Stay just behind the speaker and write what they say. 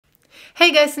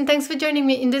Hey guys, and thanks for joining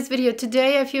me in this video.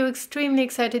 Today I feel extremely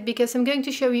excited because I'm going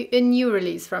to show you a new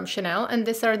release from Chanel, and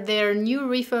these are their new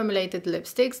reformulated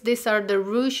lipsticks. These are the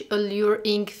Rouge Allure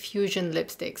Ink Fusion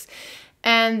lipsticks.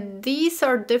 And these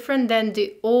are different than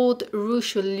the old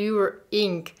Rouge Allure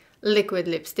Ink liquid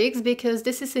lipsticks because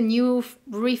this is a new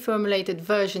reformulated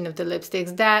version of the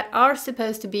lipsticks that are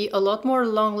supposed to be a lot more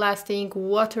long-lasting,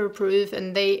 waterproof,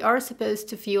 and they are supposed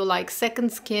to feel like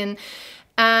second skin.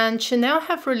 And Chanel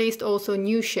have released also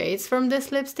new shades from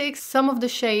this lipstick. Some of the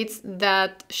shades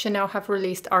that Chanel have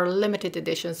released are limited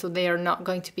edition, so they are not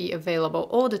going to be available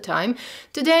all the time.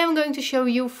 Today I'm going to show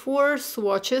you 4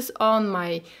 swatches on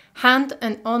my hand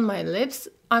and on my lips.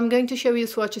 I'm going to show you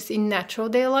swatches in natural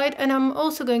daylight, and I'm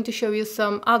also going to show you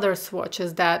some other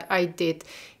swatches that I did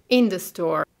in the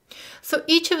store. So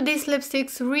each of these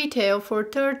lipsticks retail for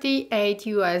 $38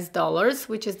 US,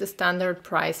 which is the standard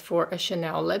price for a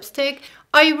Chanel lipstick.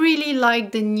 I really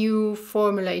like the new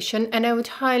formulation, and I would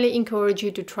highly encourage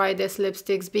you to try these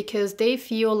lipsticks because they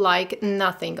feel like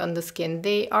nothing on the skin.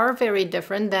 They are very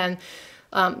different than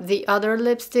the other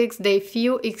lipsticks. They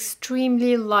feel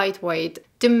extremely lightweight.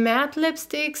 The matte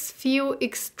lipsticks feel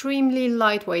extremely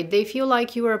lightweight. They feel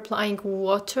like you are applying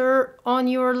water on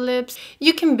your lips.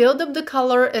 You can build up the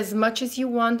color as much as you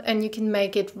want, and you can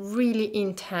make it really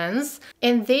intense.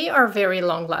 And they are very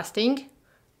long lasting.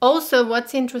 Also,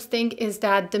 what's interesting is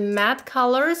that the matte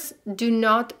colors do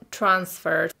not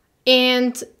transfer.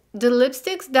 And the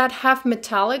lipsticks that have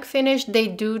metallic finish, they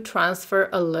do transfer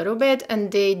a little bit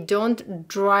and they don't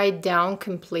dry down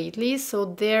completely. So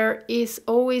there is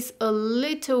always a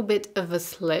little bit of a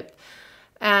slip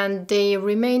and they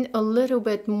remain a little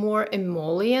bit more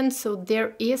emollient. So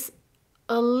there is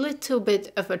a little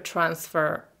bit of a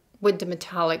transfer with the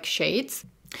metallic shades.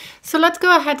 So let's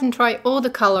go ahead and try all the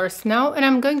colors now, and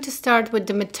I'm going to start with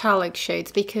the metallic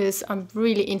shades because I'm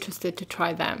really interested to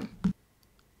try them.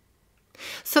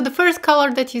 So the first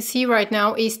color that you see right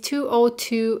now is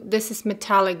 202. This is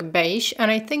metallic beige, and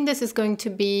I think this is going to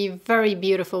be very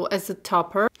beautiful as a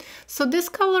topper. So this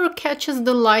color catches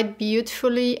the light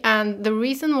beautifully, and the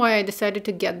reason why I decided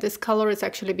to get this color is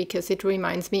actually because it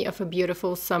reminds me of a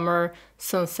beautiful summer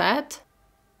sunset.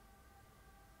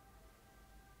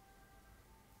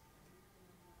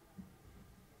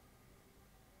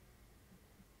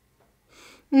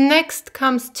 Next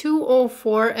comes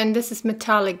 204, and this is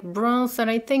metallic bronze, and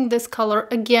I think this color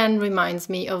again reminds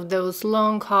me of those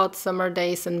long hot summer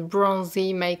days and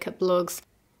bronzy makeup looks.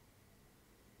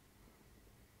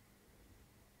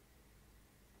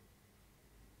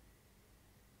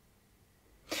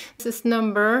 This is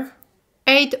number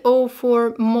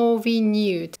 804 Mauve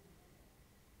Nude.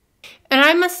 And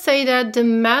I must say that the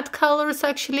matte colors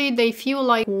actually, they feel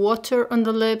like water on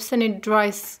the lips and it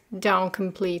dries down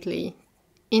completely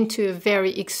into a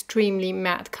very extremely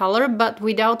matte color, but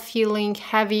without feeling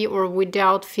heavy or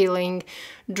without feeling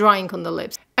drying on the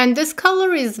lips. And this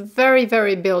color is very,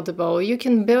 very buildable. You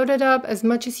can build it up as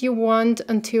much as you want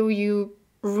until you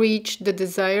reach the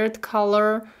desired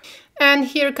color. And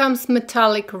here comes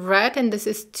metallic red, and this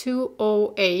is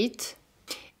 208.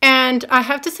 And I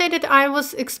have to say that I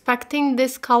was expecting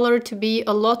this color to be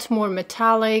a lot more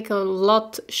metallic, a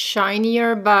lot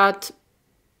shinier, but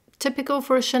typical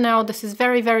for Chanel, this is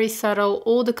very, very subtle.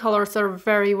 All the colors are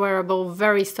very wearable,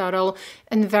 very subtle,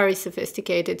 and very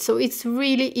sophisticated. So it's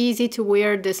really easy to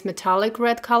wear this metallic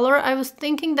red color. I was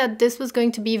thinking that this was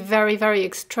going to be very, very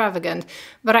extravagant,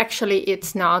 but actually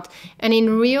it's not. And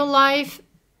in real life,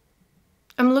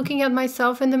 I'm looking at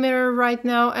myself in the mirror right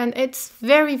now, and it's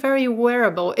very, very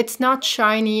wearable. It's not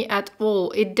shiny at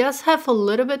all. It does have a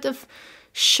little bit of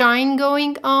shine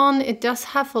going on. It does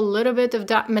have a little bit of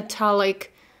that metallic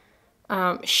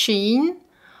sheen,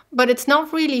 but it's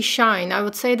not really shine. I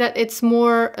would say that it's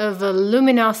more of a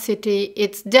luminosity.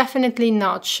 It's definitely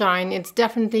not shine. It's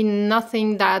definitely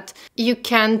nothing that you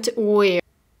can't wear.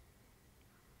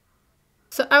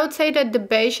 So I would say that the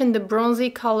beige and the bronzy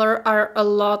color are a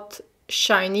lot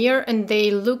shinier and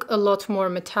they look a lot more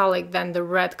metallic than the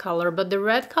red color, but the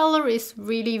red color is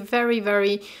really very,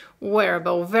 very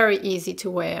wearable, very easy to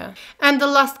wear. And the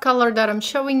last color that I'm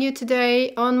showing you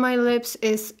today on my lips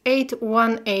is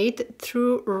 818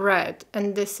 True Red,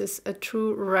 and this is a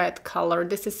true red color.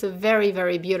 This is a very,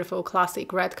 very beautiful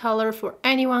classic red color for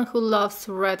anyone who loves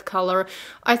red color.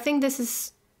 I think this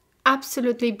is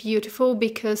absolutely beautiful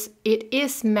because it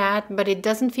is matte, but it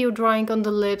doesn't feel drying on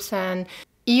the lips, and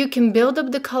you can build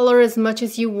up the color as much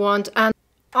as you want. And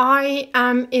I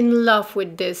am in love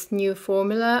with this new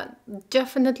formula.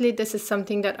 Definitely this is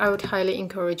something that I would highly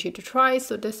encourage you to try.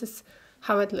 So this is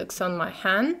how it looks on my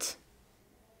hand.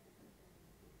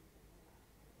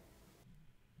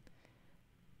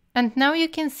 And now you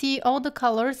can see all the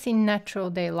colors in natural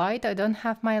daylight. I don't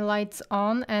have my lights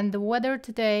on, and the weather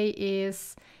today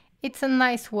it's a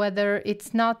nice weather.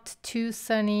 It's not too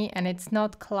sunny and it's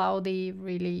not cloudy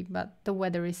really, but the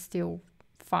weather is still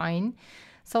fine.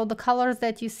 So the colors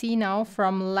that you see now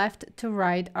from left to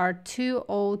right are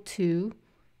 202,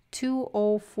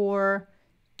 204,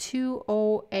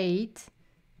 208,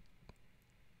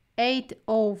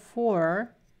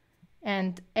 804,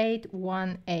 and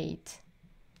 818.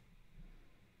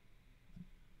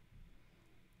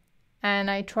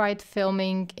 And I tried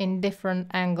filming in different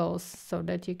angles so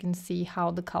that you can see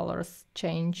how the colors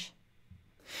change.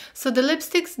 So the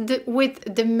lipsticks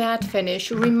with the matte finish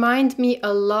remind me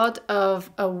a lot of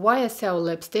a YSL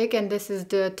lipstick, and this is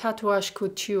the Tatouage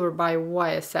Couture by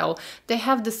YSL. They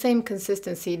have the same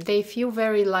consistency. They feel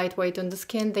very lightweight on the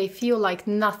skin. They feel like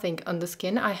nothing on the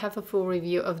skin. I have a full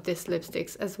review of this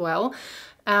lipsticks as well.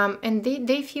 And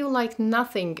they feel like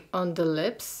nothing on the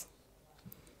lips.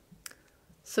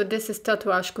 So this is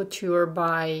Tatouage Couture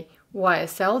by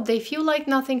YSL. They feel like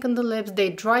nothing on the lips, they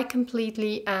dry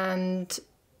completely and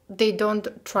they don't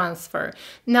transfer.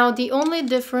 Now the only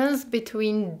difference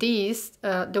between these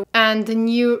and the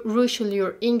new Rouge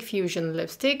Allure Ink Fusion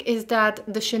lipstick is that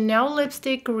the Chanel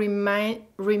lipstick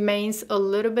remains a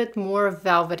little bit more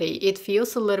velvety. It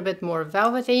feels a little bit more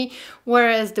velvety,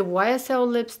 whereas the YSL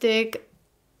lipstick,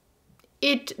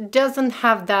 it doesn't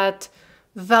have that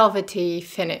velvety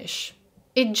finish.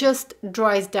 It just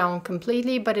dries down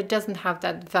completely, but it doesn't have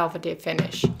that velvety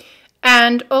finish.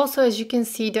 And also, as you can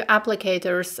see, the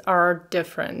applicators are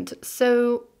different.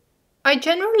 So I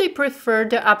generally prefer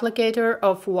the applicator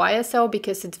of YSL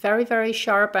because it's very, very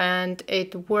sharp and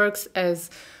it works as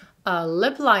a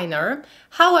lip liner.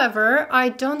 However, I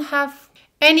don't have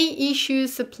any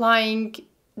issues applying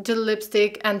the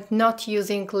lipstick and not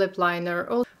using lip liner.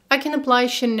 I can apply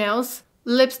Chanel's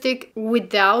lipstick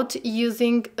without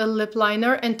using a lip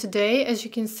liner, and today, as you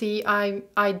can see,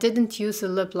 I didn't use a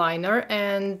lip liner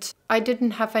and I didn't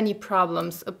have any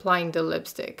problems applying the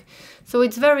lipstick. So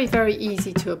it's very, very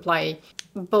easy to apply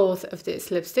both of these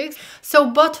lipsticks.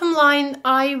 So bottom line,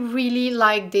 I really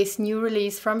like this new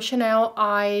release from Chanel.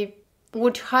 I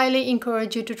would highly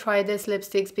encourage you to try these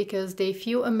lipsticks because they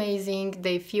feel amazing.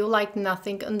 They feel like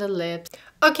nothing on the lips.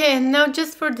 Okay, and now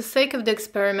just for the sake of the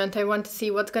experiment, I want to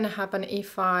see what's gonna happen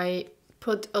if I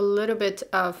put a little bit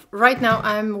of... Right now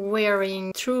I'm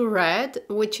wearing True Red,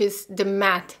 which is the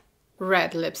matte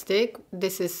red lipstick.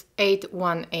 This is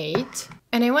 818.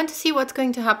 And I want to see what's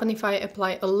going to happen if I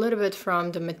apply a little bit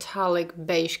from the metallic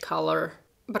beige color.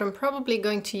 But I'm probably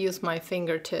going to use my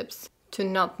fingertips to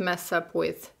not mess up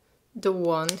with the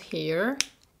wand here.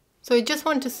 So I just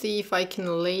want to see if I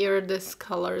can layer these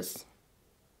colors.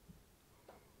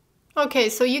 Okay,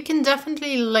 so you can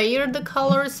definitely layer the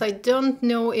colors. I don't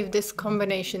know if this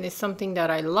combination is something that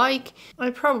I like. I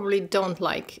probably don't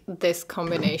like this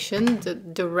combination,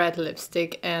 the red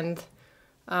lipstick and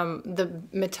the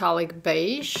metallic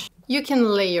beige. You can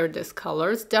layer these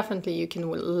colors. Definitely you can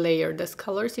layer these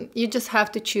colors. You just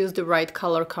have to choose the right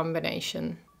color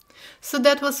combination. So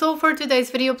that was all for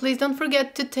today's video. Please don't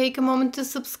forget to take a moment to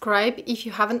subscribe if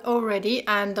you haven't already,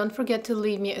 and don't forget to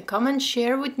leave me a comment,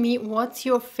 share with me what's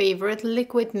your favorite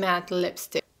liquid matte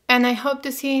lipstick. And I hope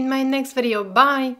to see you in my next video. Bye!